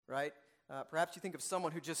right? Perhaps you think of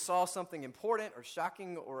someone who just saw something important or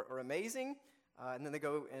shocking or amazing, and then they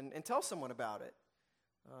go and tell someone about it.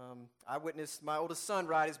 I witnessed my oldest son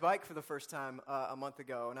ride his bike for the first time a month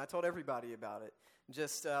ago, and I told everybody about it.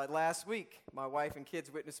 Just last week, my wife and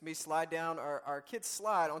kids witnessed me slide down our kids'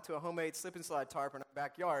 slide onto a homemade slip and slide tarp in our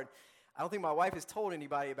backyard. I don't think my wife has told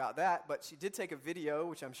anybody about that, but she did take a video,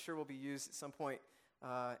 which I'm sure will be used at some point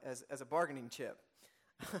as a bargaining chip.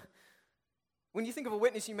 When you think of a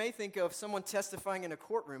witness, you may think of someone testifying in a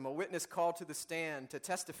courtroom, a witness called to the stand to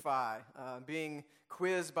testify, being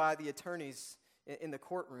quizzed by the attorneys in the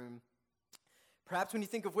courtroom. Perhaps when you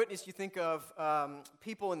think of witness, you think of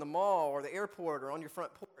people in the mall or the airport or on your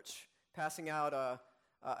front porch passing out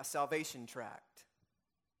a salvation tract.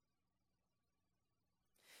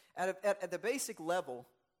 At the basic level,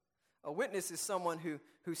 a witness is someone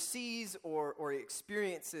who sees or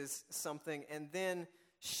experiences something and then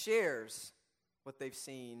shares what they've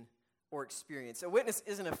seen or experienced. A witness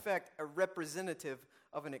is, in effect, a representative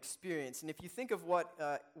of an experience. And if you think of what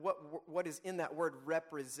is in that word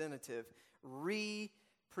representative,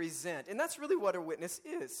 represent. And that's really what a witness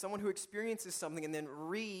is, someone who experiences something and then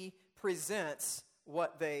represents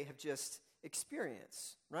what they have just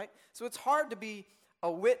experienced, right? So it's hard to be a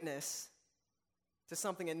witness to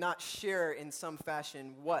something and not share in some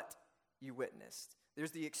fashion what you witnessed.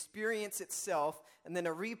 There's the experience itself, and then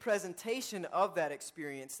a representation of that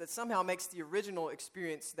experience that somehow makes the original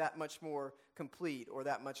experience that much more complete or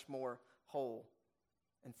that much more whole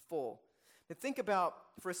and full. And think about,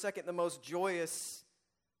 for a second, one of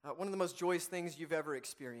the most joyous things you've ever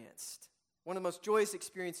experienced. One of the most joyous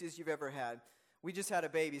experiences you've ever had. We just had a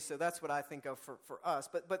baby, so that's what I think of for us.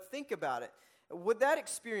 But think about it. Would that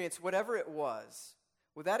experience, whatever it was,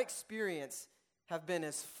 would that experience have been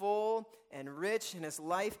as full and rich and as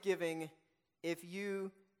life-giving if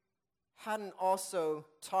you hadn't also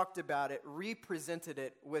talked about it, represented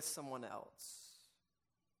it with someone else?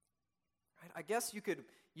 Right? I guess you could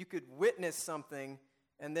witness something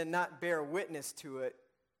and then not bear witness to it,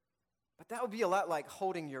 but that would be a lot like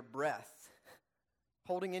holding your breath,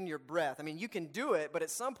 holding in your breath. I mean, you can do it, but at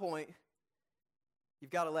some point,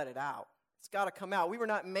 you've got to let it out. It's got to come out. We were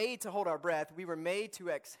not made to hold our breath. We were made to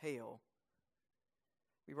exhale.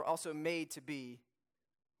 We were also made to be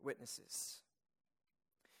witnesses.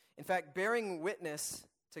 In fact, bearing witness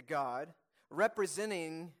to God,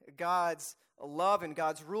 representing God's love and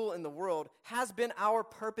God's rule in the world, has been our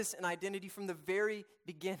purpose and identity from the very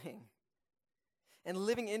beginning. And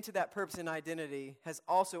living into that purpose and identity has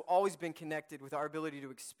also always been connected with our ability to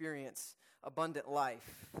experience abundant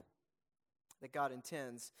life that God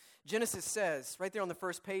intends. Genesis says, right there on the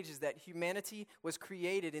first pages, that humanity was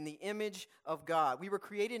created in the image of God. We were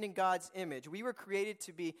created in God's image. We were created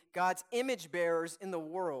to be God's image bearers in the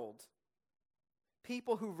world.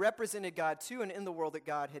 People who represented God to and in the world that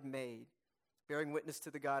God had made, bearing witness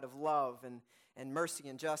to the God of love and mercy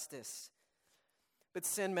and justice. But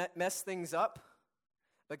sin messed things up.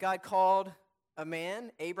 But God called a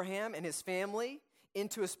man, Abraham, and his family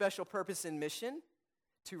into a special purpose and mission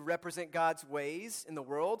to represent God's ways in the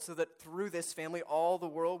world so that through this family all the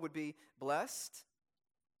world would be blessed.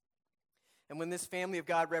 And when this family of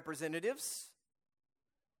God representatives,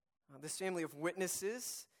 this family of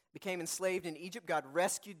witnesses became enslaved in Egypt, God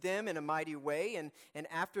rescued them in a mighty way. And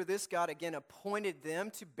after this, God again appointed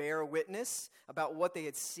them to bear witness about what they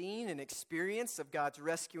had seen and experienced of God's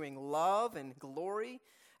rescuing love and glory.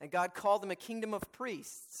 And God called them a kingdom of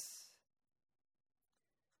priests.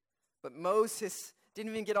 But Moses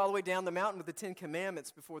didn't even get all the way down the mountain with the Ten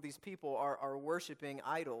Commandments before these people are worshiping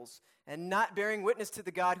idols and not bearing witness to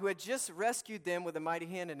the God who had just rescued them with a mighty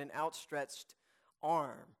hand and an outstretched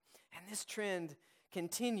arm. And this trend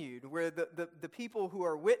continued where the people who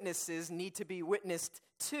are witnesses need to be witnessed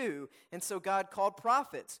to. And so God called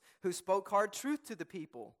prophets who spoke hard truth to the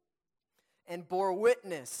people and bore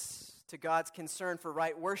witness to God's concern for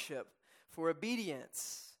right worship, for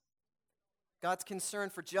obedience, God's concern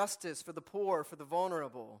for justice, for the poor, for the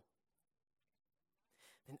vulnerable.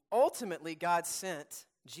 And ultimately, God sent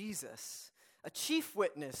Jesus, a chief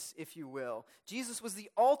witness, if you will. Jesus was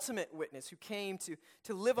the ultimate witness who came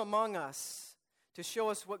to live among us, to show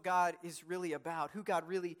us what God is really about, who God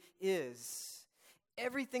really is.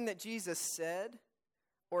 Everything that Jesus said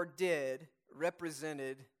or did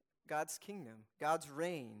represented God's kingdom, God's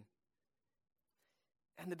reign.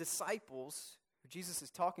 And the disciples who Jesus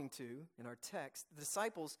is talking to in our text, the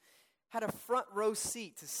disciples had a front row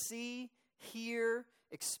seat to see, hear,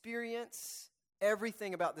 experience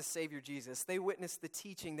everything about the Savior Jesus. They witnessed the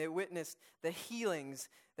teaching, they witnessed the healings,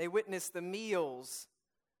 they witnessed the meals,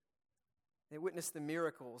 They witnessed the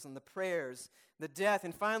miracles and the prayers, the death,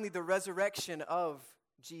 and finally the resurrection of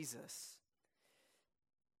Jesus.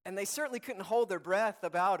 And they certainly couldn't hold their breath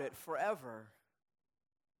about it forever.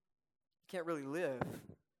 You can't really live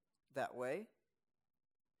that way.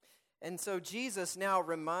 And so Jesus now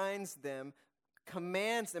reminds them,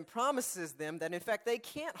 commands them, promises them that in fact they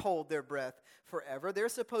can't hold their breath forever. They're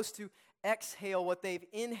supposed to exhale what they've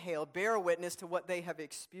inhaled, bear witness to what they have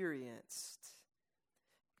experienced.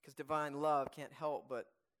 Because divine love can't help but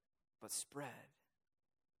spread.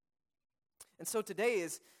 And so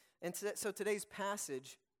today's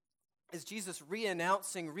passage is Jesus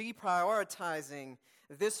re-announcing, re-prioritizing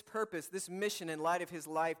this purpose, this mission in light of his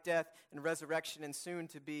life, death, and resurrection, and soon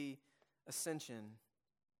to be ascension.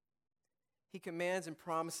 He commands and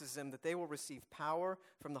promises them that they will receive power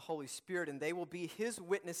from the Holy Spirit, and they will be his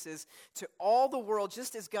witnesses to all the world,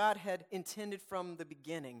 just as God had intended from the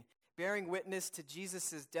beginning, bearing witness to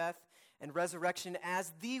Jesus' death and resurrection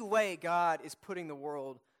as the way God is putting the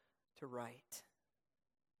world to right.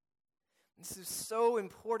 This is so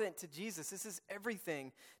important to Jesus. This is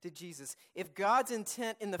everything to Jesus. If God's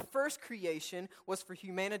intent in the first creation was for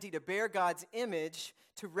humanity to bear God's image,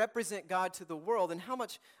 to represent God to the world, then how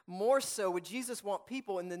much more so would Jesus want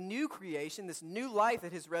people in the new creation, this new life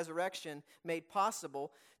that his resurrection made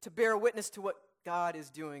possible, to bear witness to what God is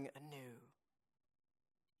doing anew?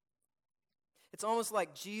 It's almost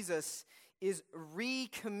like Jesus is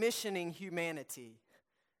recommissioning humanity.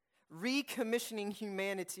 Recommissioning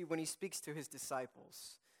humanity when he speaks to his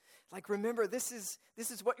disciples. Like, remember, this is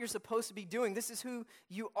what you're supposed to be doing. This is who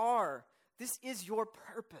you are. This is your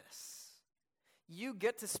purpose. You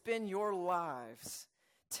get to spend your lives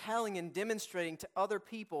telling and demonstrating to other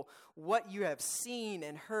people what you have seen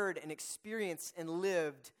and heard and experienced and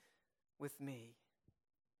lived with me.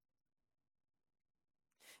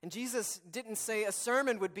 And Jesus didn't say a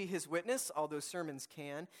sermon would be his witness, although sermons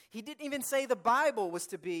can. He didn't even say the Bible was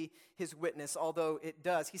to be his witness, although it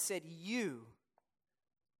does. He said, you,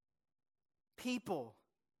 people,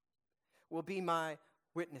 will be my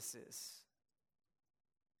witnesses.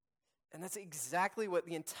 And that's exactly what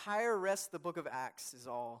the entire rest of the book of Acts is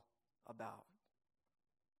all about.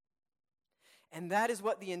 And that is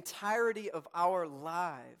what the entirety of our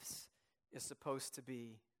lives is supposed to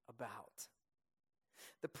be about.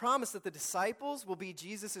 The promise that the disciples will be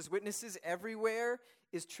Jesus' witnesses everywhere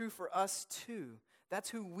is true for us too.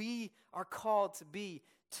 That's who we are called to be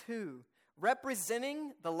too.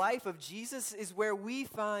 Representing the life of Jesus is where we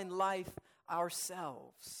find life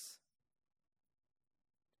ourselves.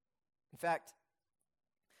 In fact,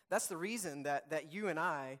 that's the reason that you and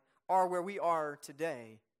I are where we are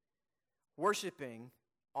today, worshiping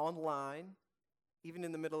online, even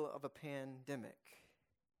in the middle of a pandemic.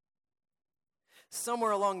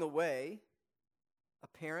 Somewhere along the way, a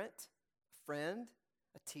parent, a friend,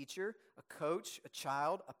 a teacher, a coach, a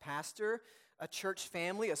child, a pastor, a church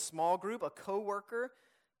family, a small group, a coworker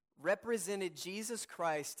represented Jesus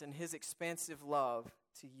Christ and his expansive love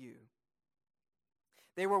to you.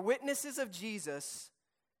 They were witnesses of Jesus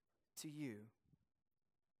to you.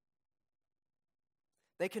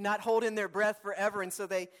 They could not hold in their breath forever, and so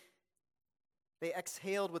they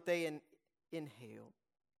exhaled what they inhaled.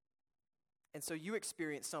 And so you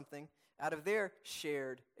experienced something out of their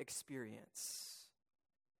shared experience.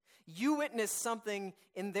 You witnessed something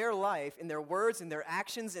in their life, in their words, in their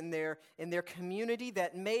actions, in their community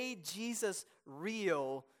that made Jesus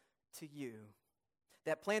real to you.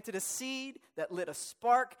 That planted a seed, that lit a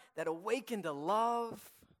spark, that awakened a love.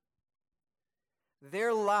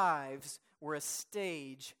 Their lives were a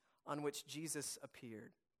stage on which Jesus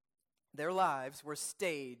appeared. Their lives were a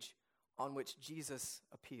stage on which Jesus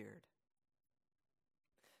appeared.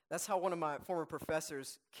 That's how one of my former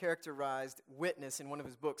professors characterized witness in one of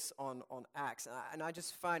his books on Acts. And I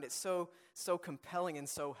just find it so compelling and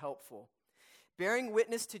so helpful. Bearing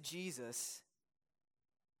witness to Jesus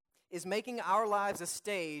is making our lives a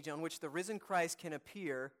stage on which the risen Christ can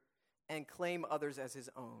appear and claim others as his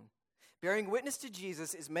own. Bearing witness to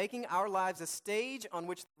Jesus is making our lives a stage on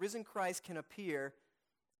which the risen Christ can appear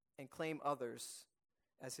and claim others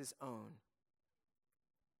as his own.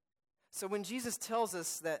 So when Jesus tells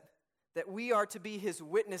us that we are to be his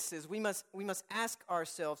witnesses, we must ask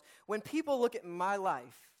ourselves, when people look at my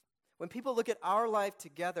life, when people look at our life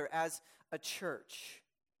together as a church,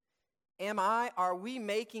 are we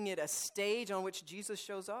making it a stage on which Jesus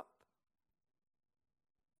shows up?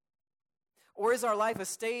 Or is our life a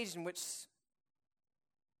stage in which,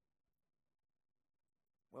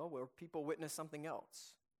 where people witness something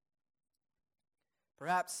else?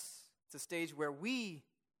 Perhaps it's a stage where we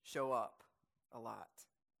show up a lot.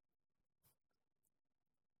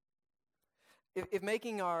 If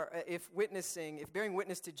bearing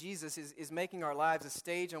witness to Jesus is making our lives a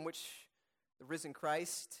stage on which the risen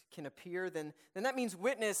Christ can appear, then that means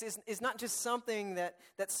witness is not just something that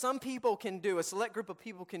some people can do, a select group of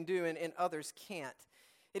people can do, and others can't.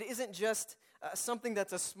 It isn't just something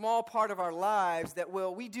that's a small part of our lives that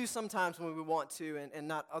we do sometimes when we want to and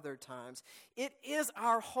not other times. It is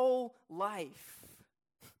our whole life.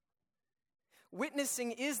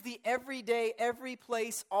 Witnessing is the everyday, every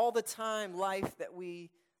place, all the time life that we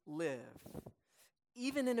live,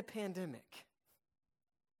 even in a pandemic.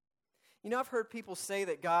 You know, I've heard people say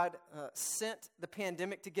that God sent the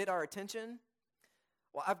pandemic to get our attention.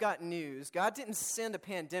 Well, I've got news. God didn't send a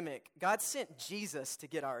pandemic. God sent Jesus to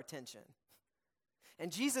get our attention.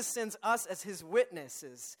 And Jesus sends us as his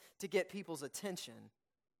witnesses to get people's attention.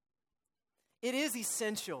 It is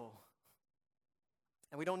essential.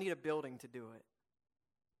 And we don't need a building to do it.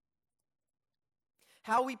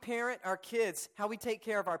 How we parent our kids, how we take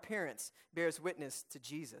care of our parents bears witness to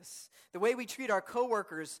Jesus. The way we treat our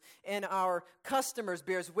coworkers and our customers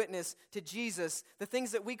bears witness to Jesus. The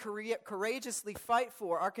things that we courageously fight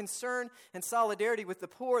for, our concern and solidarity with the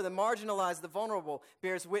poor, the marginalized, the vulnerable,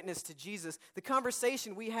 bears witness to Jesus. The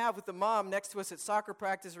conversation we have with the mom next to us at soccer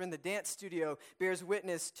practice or in the dance studio bears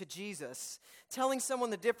witness to Jesus. Telling someone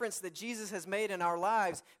the difference that Jesus has made in our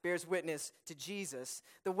lives bears witness to Jesus.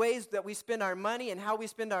 The ways that we spend our money and how we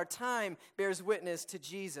spend our time bears witness to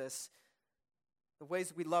Jesus. The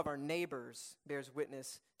ways we love our neighbors bears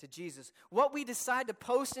witness to Jesus. What we decide to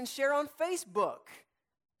post and share on Facebook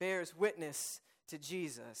bears witness to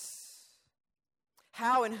Jesus.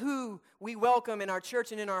 How and who we welcome in our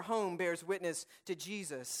church and in our home bears witness to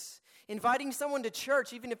Jesus. Inviting someone to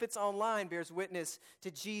church, even if it's online, bears witness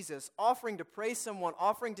to Jesus. Offering to pray someone,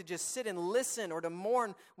 offering to just sit and listen or to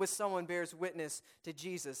mourn with someone bears witness to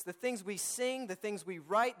Jesus. The things we sing, the things we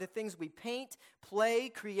write, the things we paint, play,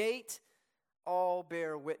 create, all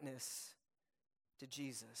bear witness to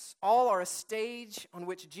Jesus. All are a stage on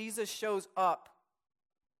which Jesus shows up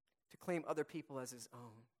to claim other people as his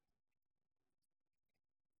own.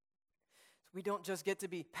 We don't just get to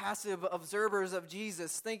be passive observers of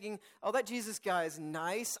Jesus, thinking, oh, that Jesus guy is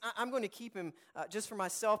nice. I'm going to keep him just for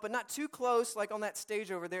myself, but not too close like on that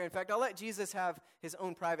stage over there. In fact, I'll let Jesus have his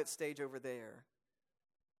own private stage over there.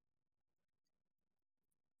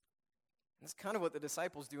 And that's kind of what the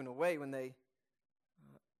disciples do in a way when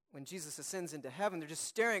Jesus ascends into heaven. They're just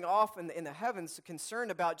staring off in the heavens,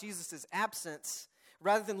 concerned about Jesus' absence,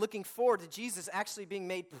 rather than looking forward to Jesus actually being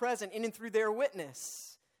made present in and through their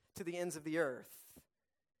witness to the ends of the earth.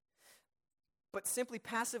 But simply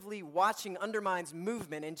passively watching undermines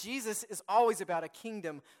movement, and Jesus is always about a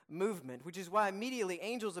kingdom movement, which is why immediately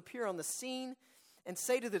angels appear on the scene and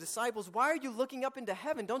say to the disciples, why are you looking up into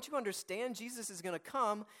heaven? Don't you understand Jesus is going to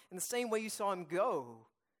come in the same way you saw him go?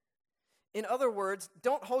 In other words,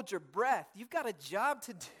 don't hold your breath. You've got a job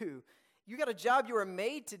to do. You've got a job you were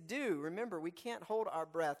made to do. Remember, we can't hold our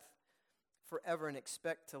breath forever and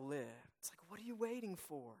expect to live. It's like, what are you waiting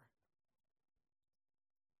for?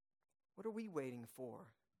 What are we waiting for?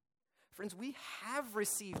 Friends, we have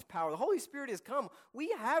received power. The Holy Spirit has come.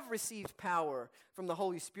 We have received power from the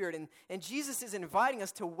Holy Spirit. And Jesus is inviting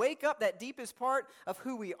us to wake up that deepest part of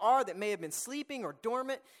who we are that may have been sleeping or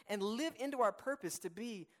dormant and live into our purpose to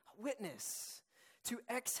be a witness, to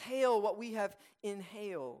exhale what we have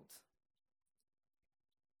inhaled.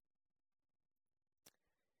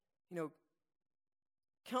 You know,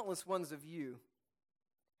 countless ones of you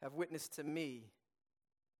have witnessed to me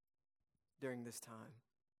during this time.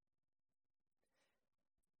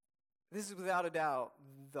 This is without a doubt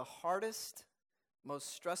the hardest,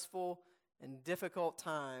 most stressful, and difficult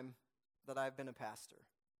time that I've been a pastor.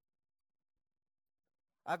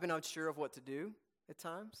 I've been unsure of what to do at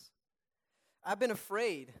times. I've been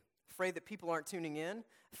afraid that people aren't tuning in,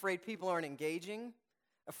 afraid people aren't engaging,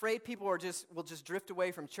 afraid people will just drift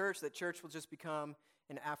away from church, that church will just become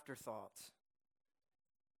an afterthought.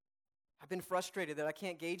 I've been frustrated that I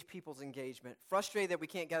can't gauge people's engagement, frustrated that we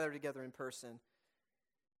can't gather together in person.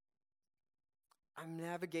 I'm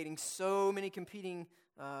navigating so many competing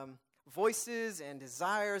voices and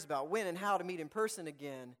desires about when and how to meet in person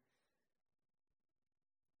again.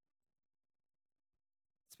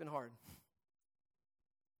 It's been hard.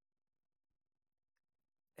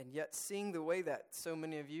 And yet, seeing the way that so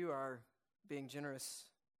many of you are being generous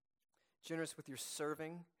with your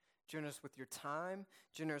serving, generous with your time,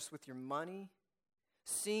 generous with your money,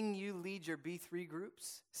 seeing you lead your B3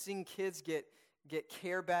 groups, seeing kids get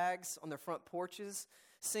care bags on their front porches,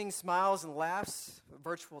 seeing smiles and laughs, a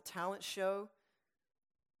virtual talent show,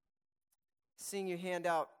 seeing you hand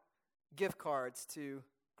out gift cards to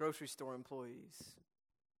grocery store employees,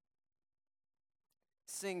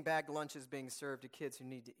 seeing bagged lunches being served to kids who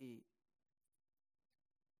need to eat.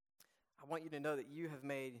 I want you to know that you have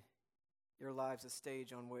made your lives a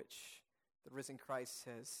stage on which the risen Christ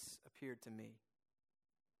has appeared to me.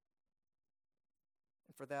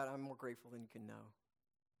 And for that, I'm more grateful than you can know.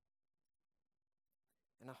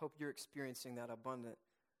 And I hope you're experiencing that abundant,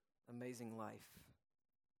 amazing life.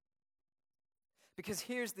 Because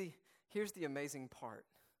here's the amazing part.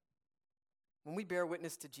 When we bear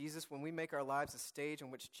witness to Jesus, when we make our lives a stage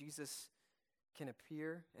on which Jesus can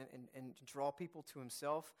appear and draw people to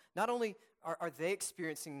himself, not only are they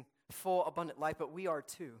experiencing full, abundant life, but we are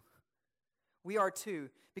too. We are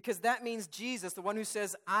too. Because that means Jesus, the one who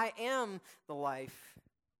says, I am the life,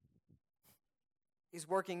 is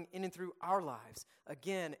working in and through our lives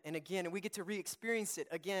again and again. And we get to re-experience it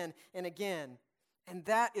again and again. And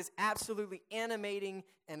that is absolutely animating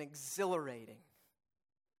and exhilarating.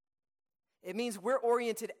 It means we're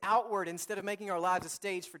oriented outward instead of making our lives a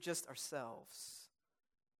stage for just ourselves.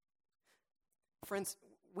 Friends,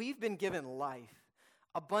 we've been given life,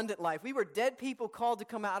 abundant life. We were dead people called to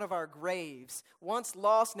come out of our graves. Once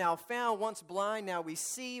lost, now found. Once blind, now we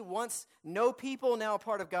see. Once no people, now a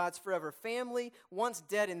part of God's forever family. Once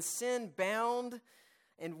dead in sin, bound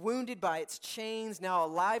and wounded by its chains, now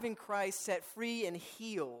alive in Christ, set free and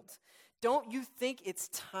healed. Don't you think it's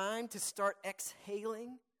time to start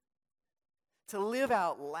exhaling? To live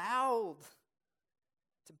out loud,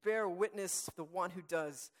 to bear witness to the one who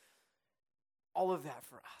does all of that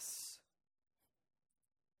for us.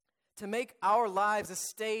 To make our lives a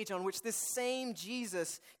stage on which this same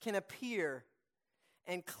Jesus can appear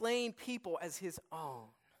and claim people as his own.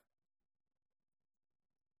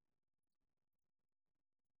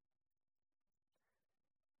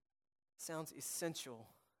 Sounds essential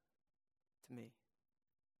to me.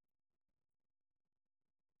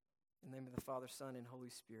 In the name of the Father, Son, and Holy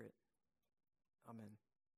Spirit. Amen.